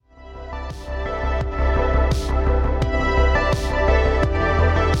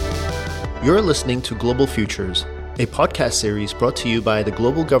You're listening to Global Futures, a podcast series brought to you by the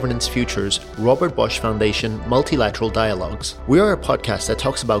Global Governance Futures Robert Bosch Foundation Multilateral Dialogues. We are a podcast that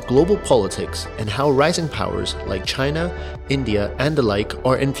talks about global politics and how rising powers like China, India, and the like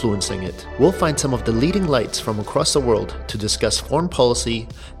are influencing it. We'll find some of the leading lights from across the world to discuss foreign policy,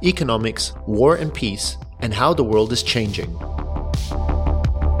 economics, war and peace, and how the world is changing.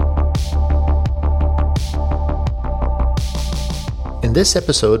 In this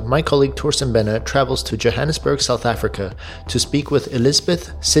episode, my colleague Torsten Benne travels to Johannesburg, South Africa to speak with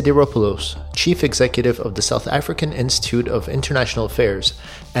Elizabeth Sidiropoulos, Chief Executive of the South African Institute of International Affairs,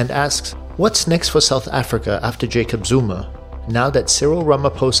 and asks, what's next for South Africa after Jacob Zuma, now that Cyril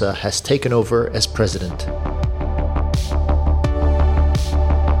Ramaphosa has taken over as president?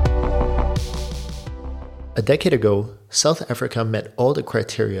 A decade ago, South Africa met all the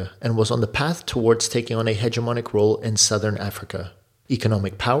criteria and was on the path towards taking on a hegemonic role in Southern Africa.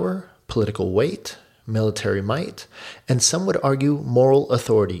 Economic power, political weight, military might, and some would argue moral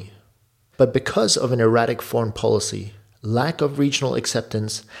authority. But because of an erratic foreign policy, lack of regional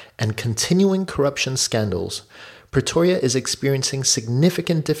acceptance, and continuing corruption scandals, Pretoria is experiencing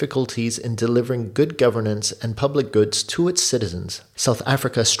significant difficulties in delivering good governance and public goods to its citizens. South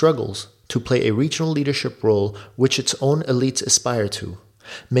Africa struggles to play a regional leadership role which its own elites aspire to,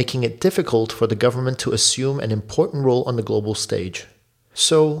 making it difficult for the government to assume an important role on the global stage.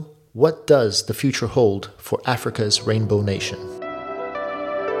 So, what does the future hold for Africa's rainbow nation?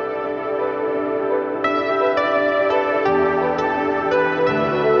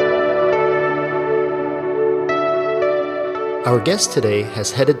 Our guest today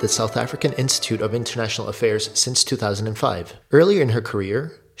has headed the South African Institute of International Affairs since 2005. Earlier in her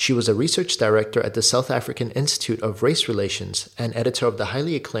career, she was a research director at the South African Institute of Race Relations and editor of the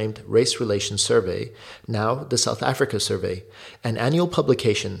highly acclaimed Race Relations Survey, now the South Africa Survey, an annual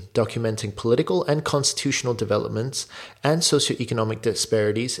publication documenting political and constitutional developments and socioeconomic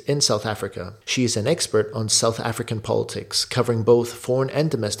disparities in South Africa. She is an expert on South African politics, covering both foreign and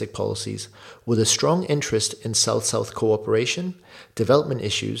domestic policies, with a strong interest in South-South cooperation, development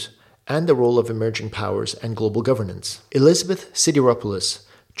issues, and the role of emerging powers and global governance. Elizabeth Sidiropoulos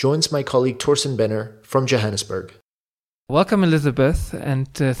joins my colleague Torsten Benne from Johannesburg. Welcome, Elizabeth,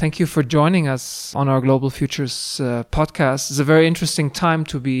 and thank you for joining us on our Global Futures podcast. It's a very interesting time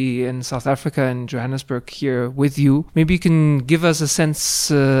to be in South Africa and Johannesburg here with you. Maybe you can give us a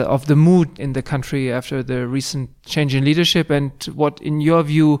sense of the mood in the country after the recent change in leadership and what, in your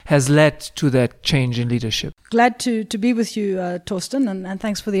view, has led to that change in leadership. Glad to be with you, Torsten, and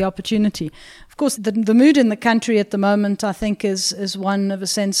thanks for the opportunity. Of course, the mood in the country at the moment, I think, is one of a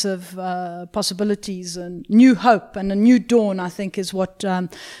sense of possibilities and new hope and a new dawn, I think, is what the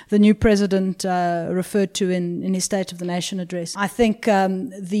new president referred to in his State of the Nation address. I think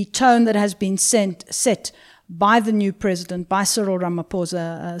the tone that has been set by the new president, by Cyril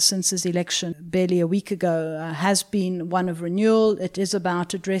Ramaphosa, since his election barely a week ago, has been one of renewal. It is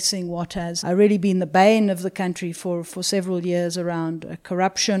about addressing what has really been the bane of the country for several years around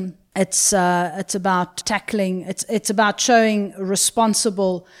corruption. It's about tackling, it's about showing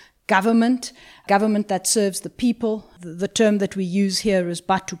responsible government that serves the people. The term that we use here is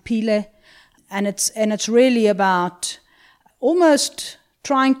Batupile, and it's really about almost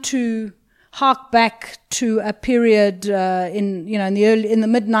trying to hark back to a period in the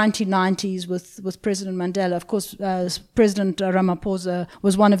mid 1990s with President Mandela. Of course, President Ramaphosa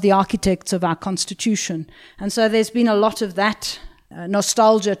was one of the architects of our constitution, and so there's been a lot of that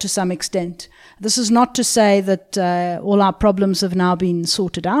nostalgia to some extent. This is not to say that all our problems have now been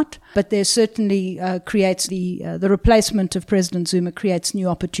sorted out, but there certainly creates the replacement of President Zuma creates new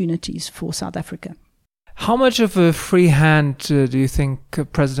opportunities for South Africa. How much of a free hand do you think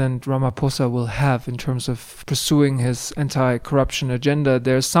President Ramaphosa will have in terms of pursuing his anti-corruption agenda?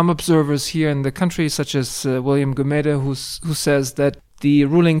 There are some observers here in the country, such as William Gumede, who says that the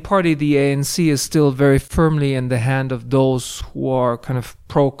ruling party, the ANC, is still very firmly in the hand of those who are kind of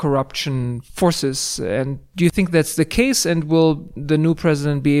pro-corruption forces. And do you think that's the case? And will the new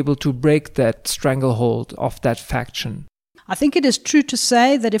president be able to break that stranglehold of that faction? I think it is true to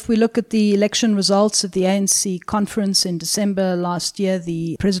say that if we look at the election results of the ANC conference in December last year,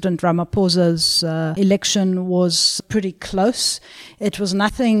 the President Ramaphosa's election was pretty close. It was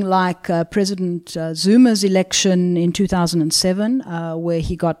nothing like President Zuma's election in 2007, where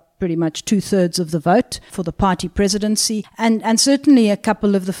he got pretty much 2/3 of the vote for the party presidency. And certainly a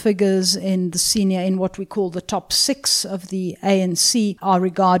couple of the figures in what we call the top 6 of the ANC are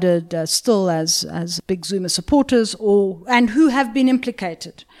regarded still as big Zuma supporters and who have been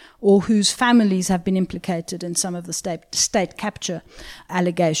implicated, or whose families have been implicated in some of the state capture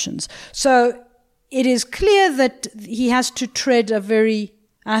allegations. So it is clear that he has to tread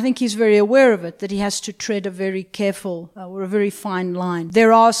I think he's very aware of it, that he has to tread a very careful or a very fine line.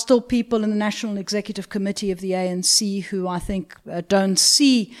 There are still people in the National Executive Committee of the ANC who I think don't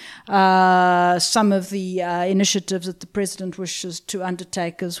see some of the initiatives that the president wishes to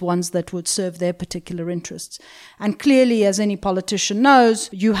undertake as ones that would serve their particular interests. And clearly, as any politician knows,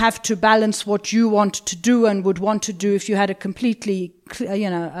 you have to balance what you want to do and would want to do if you had a completely,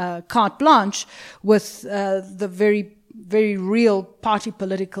 carte blanche with the very real party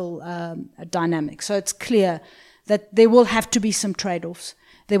political dynamic. So it's clear that there will have to be some trade-offs.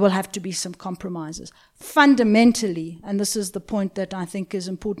 There will have to be some compromises. Fundamentally, and this is the point that I think is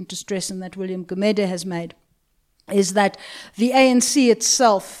important to stress and that William Gumede has made, is that the ANC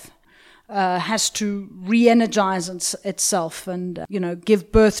itself has to re-energize itself and,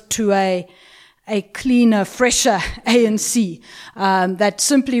 give birth to a cleaner, fresher ANC. That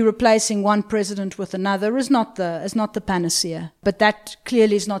simply replacing one president with another is not the panacea. But that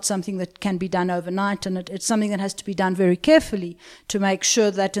clearly is not something that can be done overnight, and it's something that has to be done very carefully to make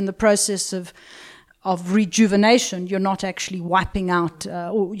sure that in the process of rejuvenation, you're not actually wiping out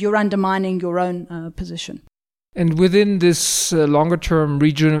or you're undermining your own position. And within this longer-term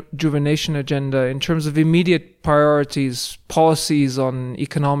rejuvenation agenda, in terms of immediate priorities, policies on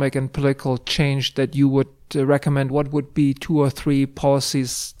economic and political change that you would recommend, what would be 2 or 3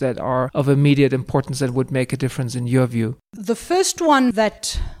 policies that are of immediate importance that would make a difference in your view? The first one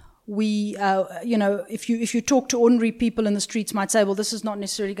that we, if you talk to ordinary people in the streets, might say, well, this is not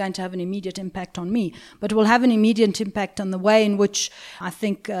necessarily going to have an immediate impact on me, but it will have an immediate impact on the way in which I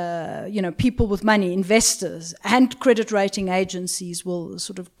think, people with money, investors and credit rating agencies will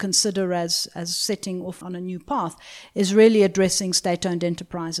sort of consider as setting off on a new path, is really addressing state-owned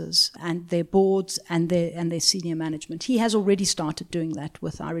enterprises and their boards and their senior management. He has already started doing that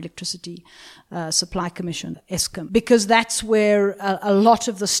with our Electricity Supply Commission, Eskom, because that's where a lot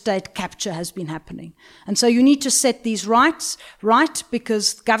of the state capture has been happening. And so you need to set these rights right,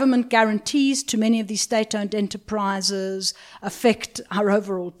 because government guarantees to many of these state-owned enterprises affect our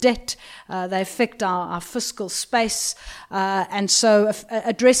overall debt, they affect our fiscal space, and so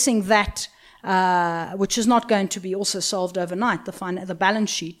addressing that, which is not going to be also solved overnight, the balance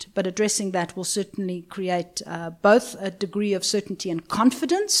sheet, but addressing that will certainly create both a degree of certainty and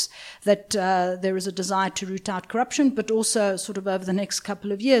confidence that there is a desire to root out corruption, but also sort of over the next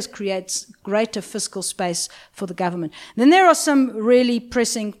couple of years creates greater fiscal space for the government. Then there are some really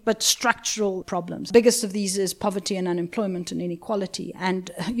pressing but structural problems. The biggest of these is poverty and unemployment and inequality. And,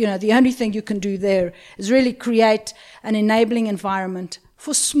 the only thing you can do there is really create an enabling environment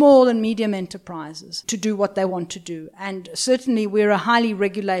for small and medium enterprises to do what they want to do. And certainly we're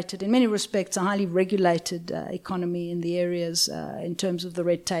in many respects, a highly regulated economy in the areas in terms of the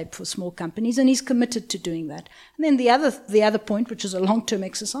red tape for small companies, and he's committed to doing that. And then the other point, which is a long-term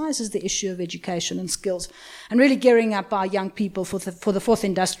exercise, is the issue of education and skills, and really gearing up our young people for the fourth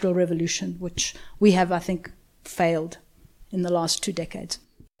industrial revolution, which we have, I think, failed in the last 2 decades.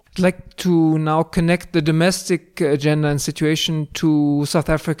 I'd like to now connect the domestic agenda and situation to South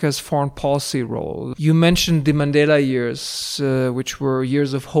Africa's foreign policy role. You mentioned the Mandela years, which were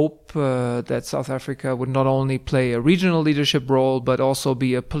years of hope that South Africa would not only play a regional leadership role, but also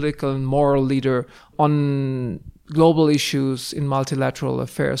be a political and moral leader on global issues in multilateral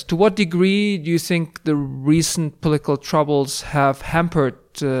affairs. To what degree do you think the recent political troubles have hampered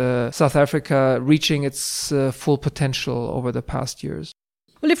South Africa reaching its full potential over the past years?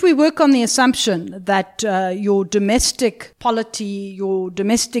 Well, if we work on the assumption that your domestic polity, your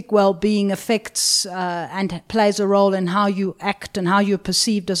domestic well-being affects and plays a role in how you act and how you're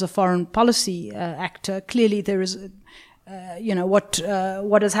perceived as a foreign policy actor, clearly there is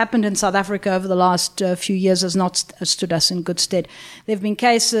what has happened in South Africa over the last few years has not stood us in good stead. There have been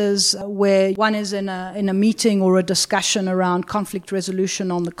cases where one is in a meeting or a discussion around conflict resolution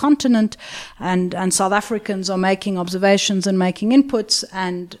on the continent, and South Africans are making observations and making inputs,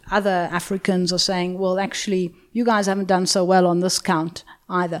 and other Africans are saying, well, actually, you guys haven't done so well on this count.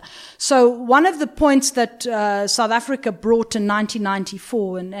 either. So one of the points that South Africa brought in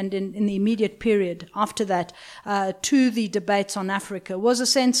 1994 and in the immediate period after that to the debates on Africa was a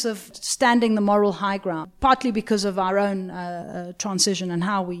sense of standing the moral high ground, partly because of our own transition and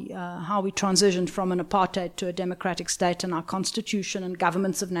how we transitioned from an apartheid to a democratic state and our constitution and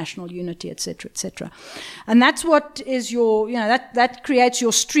governments of national unity, etc., etc. And that's what is that creates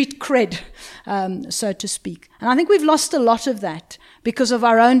your street cred, so to speak. And I think we've lost a lot of that because of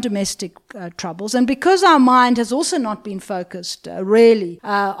our own domestic troubles, and because our mind has also not been focused really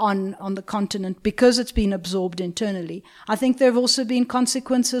on the continent, because it's been absorbed internally. I think there have also been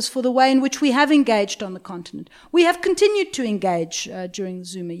consequences for the way in which we have engaged on the continent. We have continued to engage during the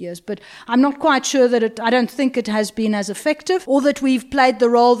Zuma years, but I'm not quite sure that I don't think it has been as effective, or that we've played the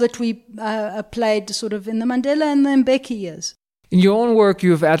role that we played sort of in the Mandela and the Mbeki years. In your own work,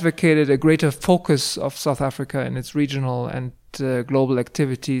 you have advocated a greater focus of South Africa in its regional and global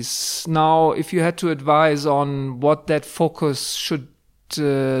activities. Now, if you had to advise on what that focus should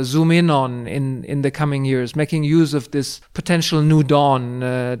zoom in on in the coming years, making use of this potential new dawn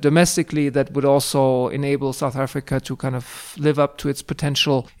domestically that would also enable South Africa to kind of live up to its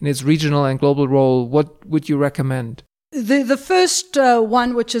potential in its regional and global role, what would you recommend? The first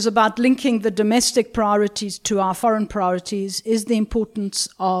one, which is about linking the domestic priorities to our foreign priorities, is the importance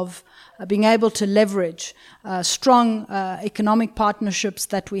of being able to leverage strong economic partnerships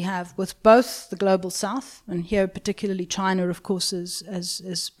that we have with both the global south, and here particularly China, of course,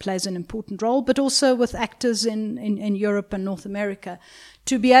 plays an important role, but also with actors in Europe and North America,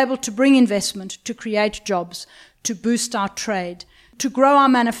 to be able to bring investment, to create jobs, to boost our trade, to grow our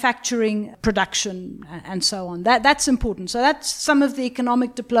manufacturing production, and so on. That's important. So that's some of the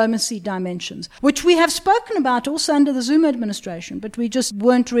economic diplomacy dimensions, which we have spoken about also under the Zuma administration, but we just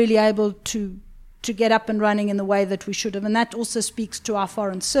weren't really able to get up and running in the way that we should have. And that also speaks to our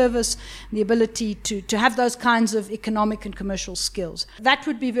foreign service, the ability to have those kinds of economic and commercial skills. That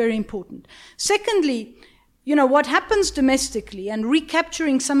would be very important. Secondly, what happens domestically and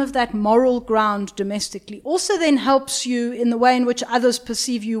recapturing some of that moral ground domestically also then helps you in the way in which others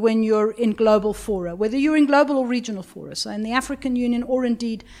perceive you when you're in global fora, whether you're in global or regional fora, so in the African Union or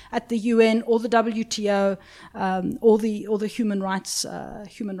indeed at the UN or the WTO or the Human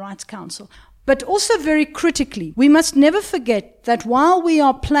Rights Council. But also very critically, we must never forget that while we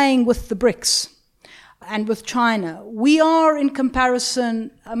are playing with the BRICS and with China, we are in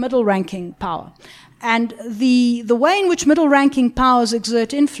comparison a middle-ranking power. And the way in which middle-ranking powers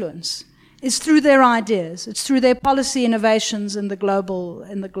exert influence is through their ideas. It's through their policy innovations in the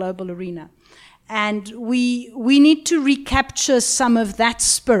global arena. And we need to recapture some of that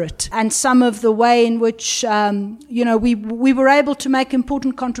spirit and some of the way in which, we were able to make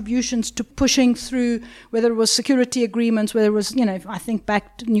important contributions to pushing through, whether it was security agreements, whether it was, I think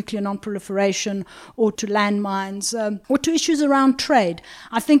back to nuclear non-proliferation or to landmines or to issues around trade.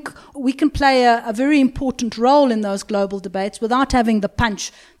 I think we can play a very important role in those global debates without having the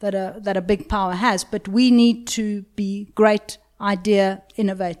punch that a big power has. But we need to be great idea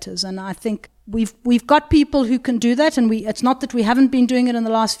innovators. And I think we've got people who can do that, and it's not that we haven't been doing it in the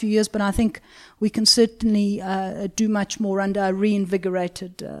last few years, but I think we can certainly do much more under a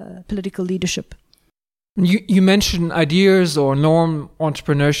reinvigorated political leadership. You mentioned ideas or norm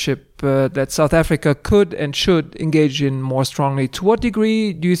entrepreneurship that South Africa could and should engage in more strongly. To what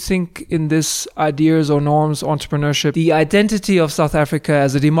degree do you think in this ideas or norms entrepreneurship, the identity of South Africa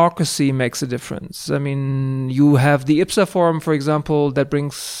as a democracy makes a difference? I mean, you have the IPSA Forum, for example, that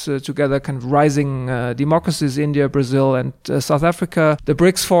brings together kind of rising democracies, India, Brazil, and South Africa. The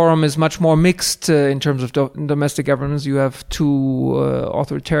BRICS Forum is much more mixed in terms of domestic governance. You have two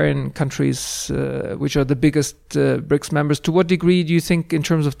authoritarian countries, which are the biggest BRICS members. To what degree do you think, in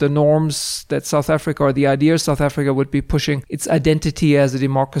terms of the norms that South Africa, or the ideas South Africa would be pushing, its identity as a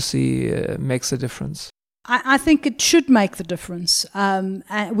democracy makes a difference? I think it should make the difference.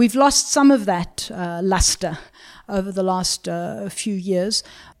 We've lost some of that luster over the last few years,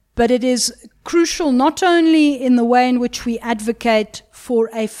 but it is crucial not only in the way in which we advocate for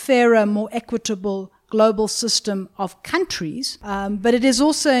a fairer, more equitable global system of countries, but it is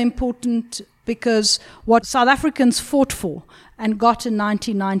also important because what South Africans fought for and got in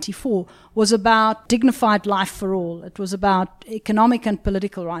 1994 was about dignified life for all. It was about economic and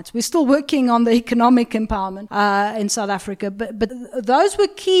political rights. We're still working on the economic empowerment in South Africa, but those were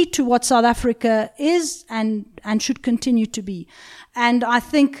key to what South Africa is and should continue to be. And I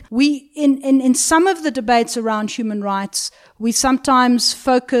think we, in some of the debates around human rights, we sometimes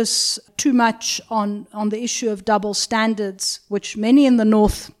focus too much on the issue of double standards, which many in the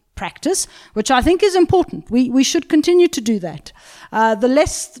North practice, which I think is important. We should continue to do that. The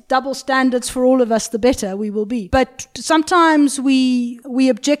less double standards for all of us, the better we will be. But sometimes we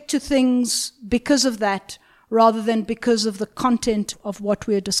object to things because of that, rather than because of the content of what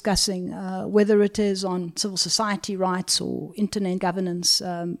we're discussing, whether it is on civil society rights or internet governance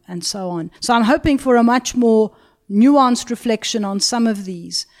and so on. So I'm hoping for a much more nuanced reflection on some of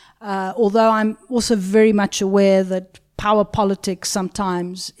these, although I'm also very much aware that power politics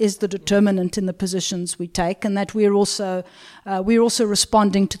sometimes is the determinant in the positions we take, and that we're also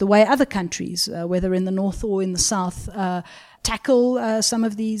responding to the way other countries, whether in the north or in the south, tackle some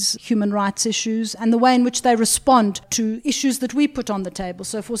of these human rights issues and the way in which they respond to issues that we put on the table.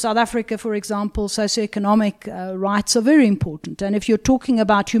 So for South Africa, for example, socioeconomic rights are very important. And if you're talking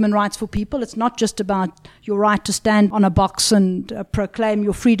about human rights for people, it's not just about your right to stand on a box and proclaim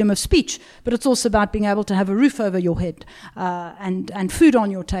your freedom of speech, but it's also about being able to have a roof over your head and food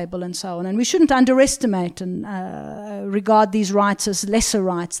on your table and so on. And we shouldn't underestimate and regard these rights as lesser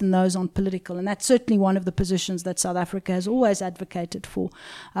rights than those on political. And that's certainly one of the positions that South Africa has always advocated for.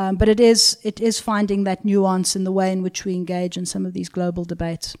 But it is finding that nuance in the way in which we engage in some of these global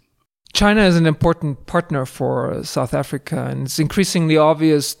debates. China is an important partner for South Africa, and it's increasingly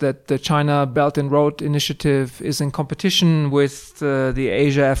obvious that the China Belt and Road Initiative is in competition with the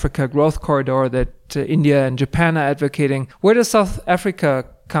Asia-Africa Growth Corridor that India and Japan are advocating. Where does South Africa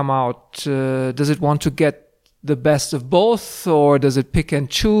come out? Does it want to get the best of both, or does it pick and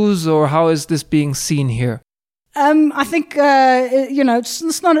choose, or how is this being seen here? I think,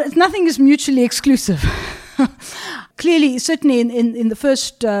 nothing is mutually exclusive. Clearly, certainly in the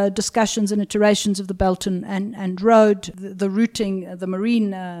first discussions and iterations of the Belt and Road, the routing,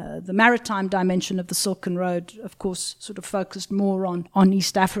 the maritime dimension of the Silk Road, of course, sort of focused more on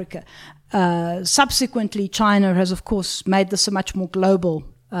East Africa. Subsequently, China has, of course, made this a much more global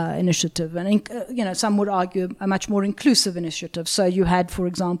initiative, and some would argue a much more inclusive initiative. So you had, for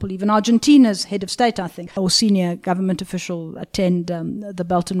example, even Argentina's head of state, I think, or senior government official attend the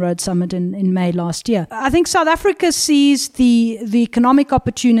Belt and Road Summit in May last year. I think South Africa sees the economic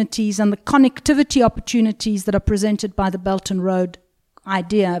opportunities and the connectivity opportunities that are presented by the Belt and Road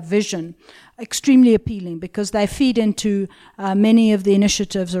vision extremely appealing, because they feed into many of the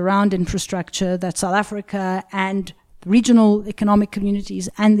initiatives around infrastructure that South Africa and regional economic communities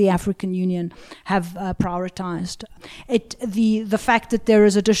and the African Union have prioritized. The fact that there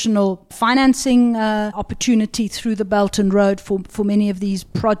is additional financing opportunity through the Belt and Road for many of these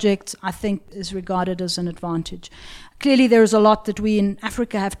projects, I think, is regarded as an advantage. Clearly, there is a lot that we in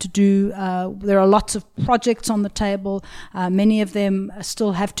Africa have to do. There are lots of projects on the table. Many of them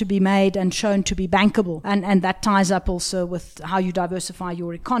still have to be made and shown to be bankable. And that ties up also with how you diversify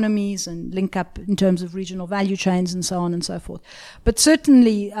your economies and link up in terms of regional value chains and so on and so forth. But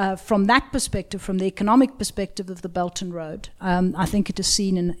certainly, from that perspective, from the economic perspective of the Belt and Road, I think it is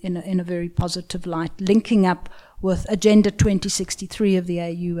seen in a very positive light, linking up with Agenda 2063 of the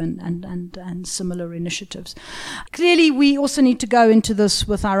AU and similar initiatives. Clearly, we also need to go into this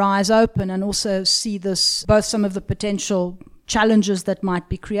with our eyes open and also see this, both some of the potential challenges that might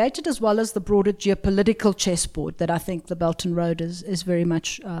be created, as well as the broader geopolitical chessboard that I think the Belt and Road is very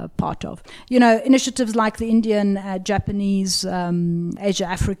much part of. Initiatives like the Indian, Japanese,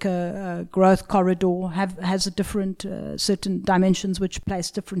 Asia-Africa growth corridor has a different, certain dimensions which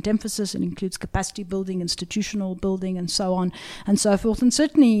place different emphasis. It includes capacity building, institutional building, and so on and so forth. And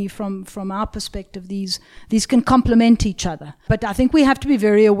certainly from our perspective, these can complement each other. But I think we have to be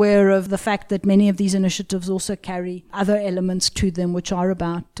very aware of the fact that many of these initiatives also carry other elements to them which are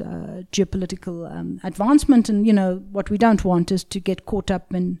about geopolitical advancement. And, what we don't want is to get caught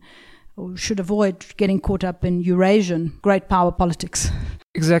up in, or should avoid getting caught up in, Eurasian great power politics.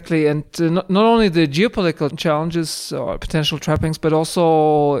 Exactly. And not only the geopolitical challenges or potential trappings, but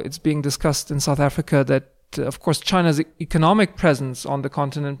also it's being discussed in South Africa that of course, China's economic presence on the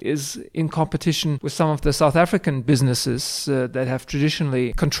continent is in competition with some of the South African businesses that have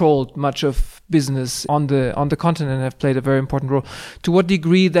traditionally controlled much of business on the continent and have played a very important role. To what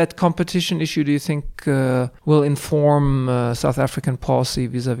degree that competition issue do you think will inform South African policy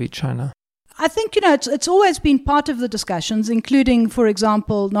vis-à-vis China? I think, it's always been part of the discussions, including, for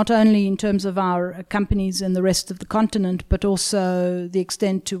example, not only in terms of our companies in the rest of the continent, but also the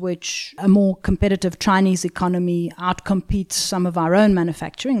extent to which a more competitive Chinese economy outcompetes some of our own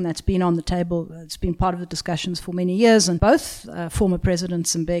manufacturing. That's been on the table. It's been part of the discussions for many years. And both former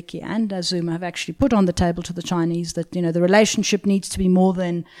presidents Mbeki and Zuma have actually put on the table to the Chinese that, the relationship needs to be more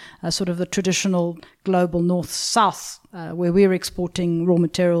than sort of the traditional global north-south where we're exporting raw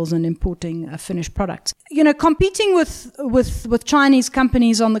materials and importing finished products. Competing with Chinese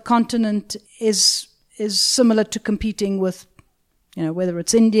companies on the continent is similar to competing with, whether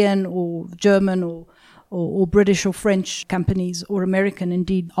it's Indian or German or British or French companies, or American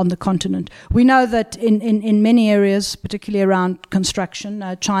indeed, on the continent. We know that in many areas, particularly around construction,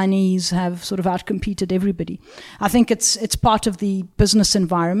 Chinese have sort of outcompeted everybody. I think it's part of the business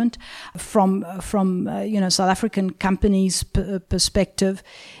environment from South African companies' perspective.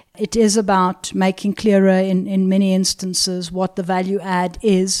 It is about making clearer in many instances what the value add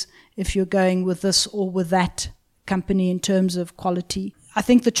is if you're going with this or with that company in terms of quality. I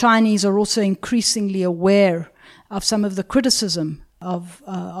think the Chinese are also increasingly aware of some of the criticism of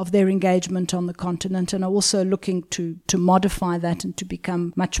their engagement on the continent, and are also looking to modify that and to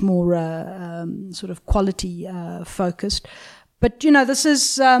become much more sort of quality focused. But this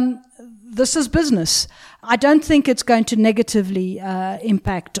is business. I don't think it's going to negatively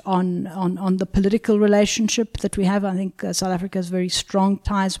impact on the political relationship that we have. I think South Africa has very strong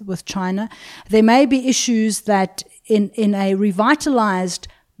ties with China. There may be issues that in a revitalized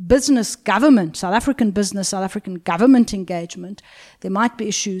business government, South African government engagement, there might be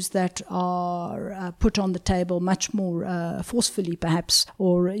issues that are put on the table much more forcefully, perhaps,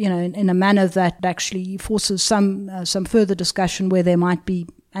 or in a manner that actually forces some further discussion where there might be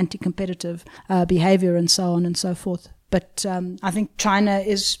anti-competitive behavior and so on and so forth. But I think China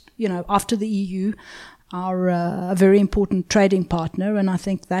is, after the EU, are a very important trading partner, and I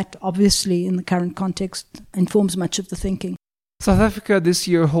think that obviously in the current context informs much of the thinking. South Africa this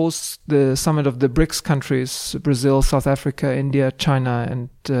year hosts the summit of the BRICS countries, Brazil, South Africa, India, China, and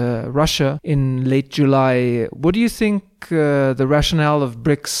Russia in late July. What do you think the rationale of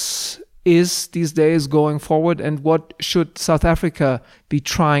BRICS is these days going forward, and what should South Africa be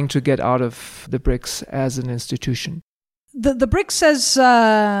trying to get out of the BRICS as an institution? The BRICS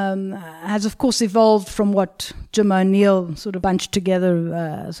has of course evolved from what Jim O'Neill sort of bunched together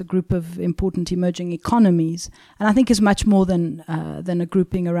as a group of important emerging economies, and I think is much more than a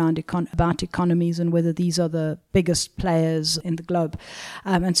grouping around about economies and whether these are the biggest players in the globe.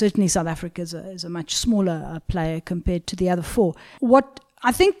 And certainly South Africa is a much smaller player compared to the other four. What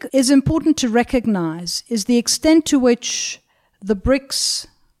I think is important to recognize is the extent to which the BRICS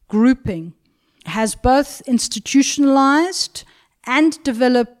grouping has both institutionalized and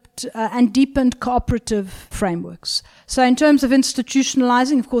developed and deepened cooperative frameworks. So in terms of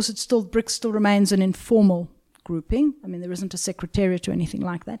institutionalizing, of course, BRICS still remains an informal grouping. I mean, there isn't a secretariat or anything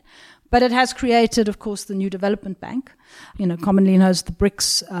like that. But it has created, of course, the New Development Bank, commonly known as the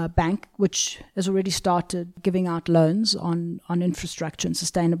BRICS Bank, which has already started giving out loans on infrastructure and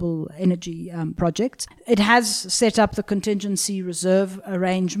sustainable energy projects. It has set up the contingency reserve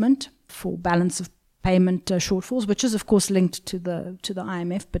arrangement for balance of payment shortfalls, which is of course linked to the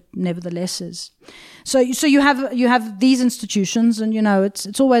IMF, but nevertheless is. So you have these institutions, and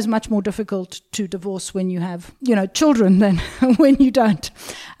it's always much more difficult to divorce when you have children than when you don't,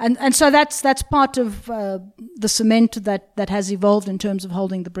 and so that's part of the cement that has evolved in terms of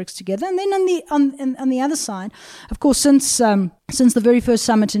holding the BRICS together. And then on the other side, of course, since the very first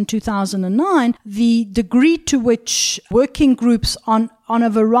summit in 2009, the degree to which working groups on a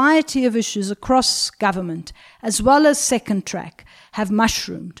variety of issues across government, as well as second track, have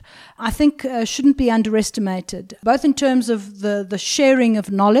mushroomed, I think shouldn't be underestimated, both in terms of the sharing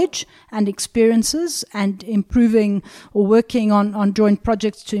of knowledge and experiences and improving or working on joint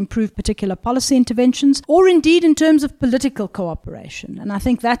projects to improve particular policy interventions, or indeed in terms of political cooperation. And I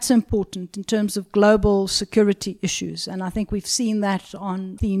think that's important in terms of global security issues. And I think we've seen that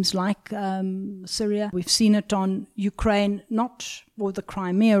on themes like Syria. We've seen it on Ukraine, or the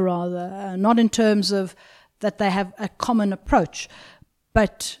Crimea rather, not in terms of that they have a common approach,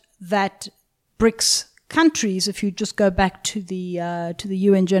 but that BRICS countries, if you just go back to the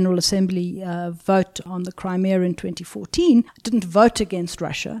UN General Assembly vote on the Crimea in 2014, didn't vote against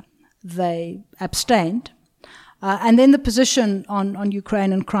Russia. They abstained. And then the position on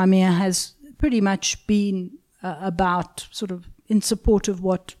Ukraine and Crimea has pretty much been about sort of in support of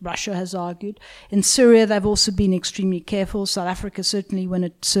what Russia has argued. In Syria, they've also been extremely careful. South Africa, certainly when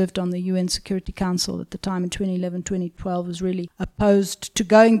it served on the UN Security Council at the time in 2011, 2012, was really opposed to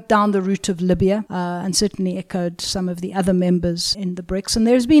going down the route of Libya, and certainly echoed some of the other members in the BRICS. And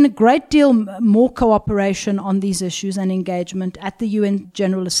there's been a great deal more cooperation on these issues and engagement at the UN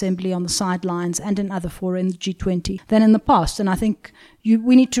General Assembly on the sidelines and in other fora in the G20 than in the past. And I think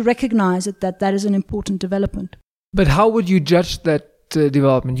we need to recognize that is an important development. But how would you judge that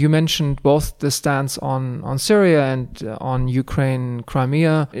development. You mentioned both the stance on Syria and on Ukraine,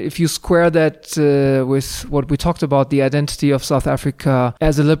 Crimea. If you square that with what we talked about, the identity of South Africa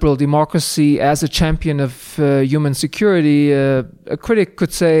as a liberal democracy, as a champion of human security, a critic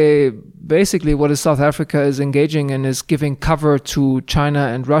could say basically what South Africa is engaging in is giving cover to China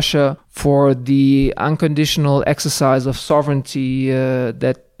and Russia for the unconditional exercise of sovereignty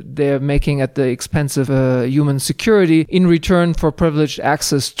that they're making at the expense of human security in return for privileged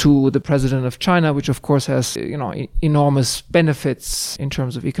access to the president of China, which of course has enormous benefits in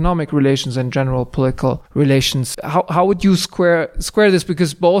terms of economic relations and general political relations. How would you square this?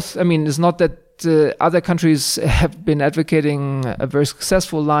 Because both, it's not that other countries have been advocating a very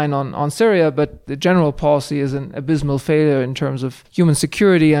successful line on Syria, but the general policy is an abysmal failure in terms of human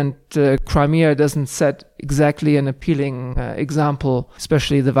security, and Crimea doesn't set exactly an appealing example.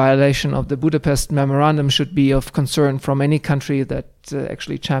 Especially the violation of the Budapest Memorandum should be of concern from any country that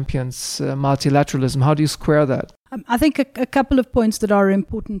actually champions multilateralism. How do you square that? I think a couple of points that are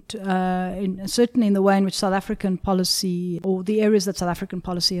important, certainly in the way in which South African policy, or the areas that South African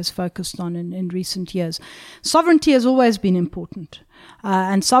policy has focused on in recent years. Sovereignty has always been important.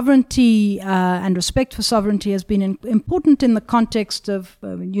 And sovereignty and respect for sovereignty has been important in the context of,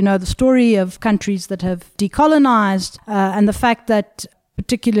 the story of countries that have decolonized and the fact that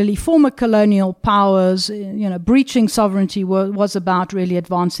particularly former colonial powers, breaching sovereignty was about really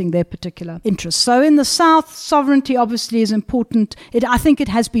advancing their particular interests. So in the South, sovereignty obviously is important. I think it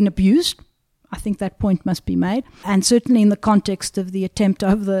has been abused. I think that point must be made. And certainly in the context of the attempt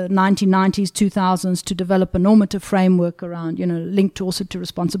over the 1990s, 2000s to develop a normative framework around, linked also to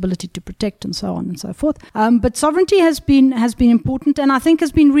responsibility to protect and so on and so forth. But sovereignty has been important, and I think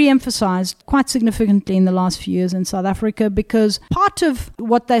has been re-emphasized quite significantly in the last few years in South Africa, because part of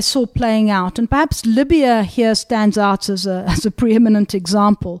what they saw playing out, and perhaps Libya here stands out as a preeminent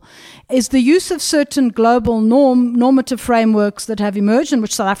example, is the use of certain global normative frameworks that have emerged and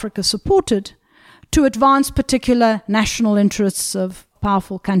which South Africa supported to advance particular national interests of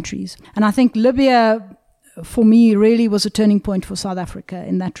powerful countries. And I think Libya, for me, really was a turning point for South Africa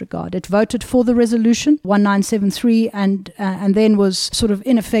in that regard. It voted for the resolution, 1973, and then was sort of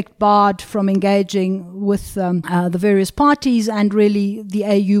in effect barred from engaging with the various parties, and really the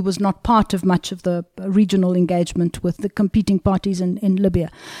AU was not part of much of the regional engagement with the competing parties in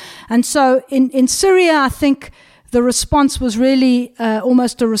Libya. And so in Syria, I think the response was really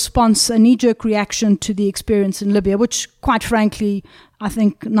almost a knee-jerk reaction to the experience in Libya, which, quite frankly, I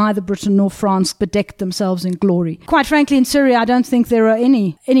think neither Britain nor France bedecked themselves in glory. Quite frankly, in Syria, I don't think there are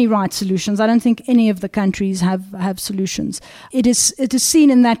any right solutions. I don't think any of the countries have solutions. It is seen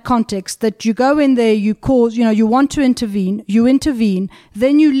in that context that you go in there, you cause, you want to intervene,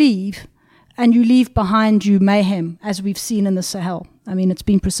 then you leave, and you leave behind you mayhem, as we've seen in the Sahel. It's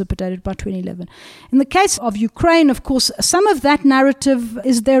been precipitated by 2011. In the case of Ukraine, of course, some of that narrative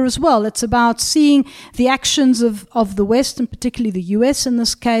is there as well. It's about seeing the actions of the West, and particularly the US in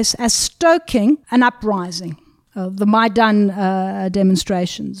this case, as stoking an uprising. The Maidan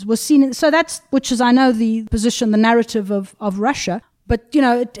demonstrations was seen. So that's, which is, I know, the position, the narrative of Russia. But,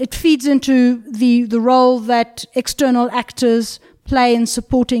 it feeds into the role that external actors play in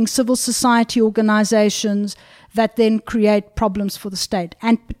supporting civil society organizations that then create problems for the state.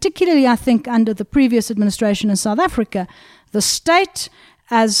 And particularly, I think, under the previous administration in South Africa, the state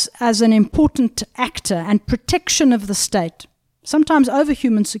as an important actor and protection of the state, sometimes over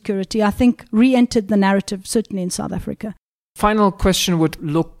human security, I think re-entered the narrative, certainly in South Africa. Final question would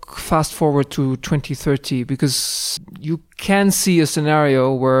look fast forward to 2030, because you can see a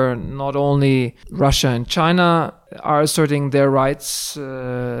scenario where not only Russia and China are asserting their rights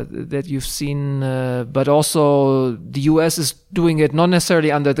that you've seen, but also the US is doing it not necessarily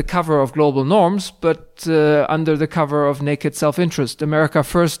under the cover of global norms, but under the cover of naked self-interest. America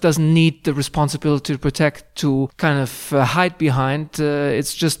first doesn't need the responsibility to protect to kind of hide behind.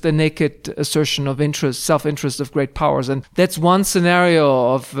 It's just the naked assertion of interest, self-interest of great powers. And that's one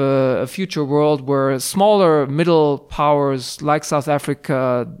scenario of a future world where smaller middle powers like South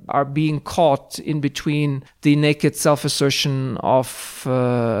Africa are being caught in between the naked self-assertion of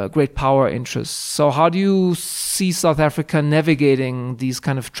great power interests. So how do you see South Africa navigating these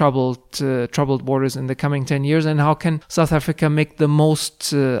kind of troubled waters in the coming 10 years? And how can South Africa make the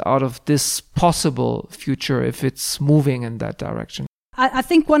most out of this possible future if it's moving in that direction? I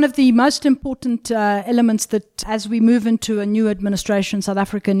think one of the most important elements that, as we move into a new administration, South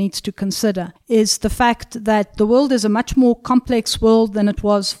Africa needs to consider is the fact that the world is a much more complex world than it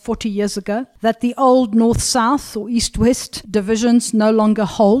was 40 years ago, that the old north-south or east-west divisions no longer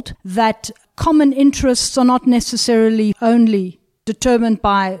hold, that common interests are not necessarily only determined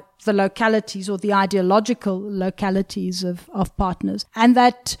by the localities or the ideological localities of partners. And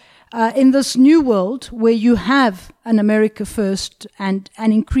that in this new world where you have an America first and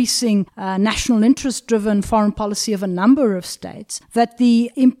an increasing national interest-driven foreign policy of a number of states, that the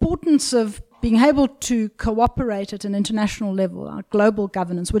importance of being able to cooperate at an international level, our global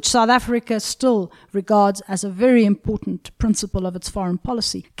governance, which South Africa still regards as a very important principle of its foreign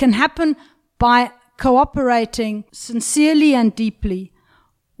policy, can happen by cooperating sincerely and deeply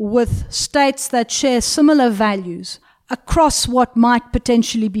with states that share similar values across what might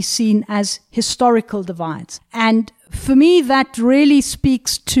potentially be seen as historical divides. And for me, that really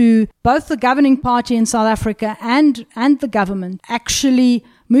speaks to both the governing party in South Africa and the government actually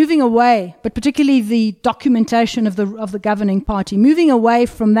moving away, but particularly the documentation of the governing party, moving away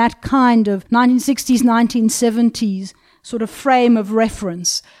from that kind of 1960s, 1970s sort of frame of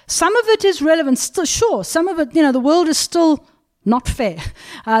reference. Some of it is relevant, still, sure. Some of it, the world is still not fair.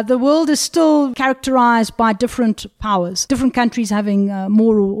 The world is still characterized by different powers, different countries having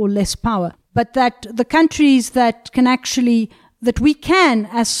more or less power. But that the countries that we can,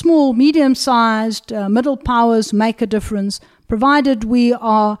 as small, medium-sized, middle powers, make a difference, provided we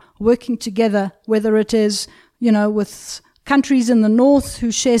are working together, whether it is, with countries in the north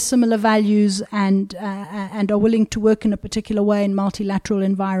who share similar values and are willing to work in a particular way in multilateral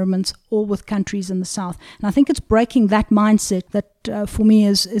environments, or with countries in the south. And I think it's breaking that mindset that for me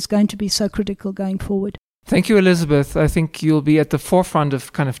is going to be so critical going forward. Thank you, Elizabeth. I think you'll be at the forefront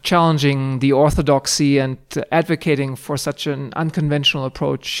of kind of challenging the orthodoxy and advocating for such an unconventional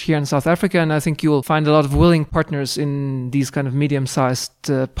approach here in South Africa. And I think you'll find a lot of willing partners in these kind of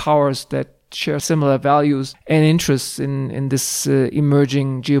medium-sized powers that share similar values and interests in this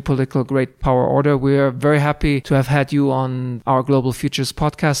emerging geopolitical great power order. We're very happy to have had you on our Global Futures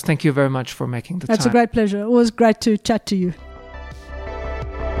podcast. Thank you very much for making the time. That's a great pleasure. Always great to chat to you.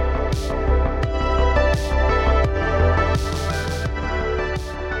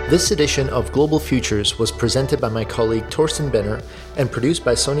 This edition of Global Futures was presented by my colleague Torsten Benner and produced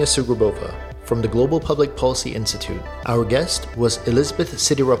by Sonia Sugrabova from the Global Public Policy Institute. Our guest was Elizabeth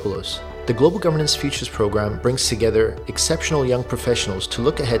Sidiropoulos. The Global Governance Futures program brings together exceptional young professionals to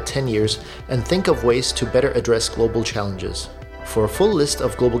look ahead 10 years and think of ways to better address global challenges. For a full list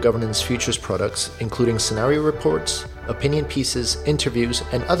of Global Governance Futures products, including scenario reports, opinion pieces, interviews,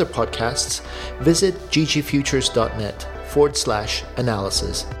 and other podcasts, visit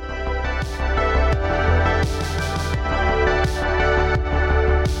ggfutures.net/analysis.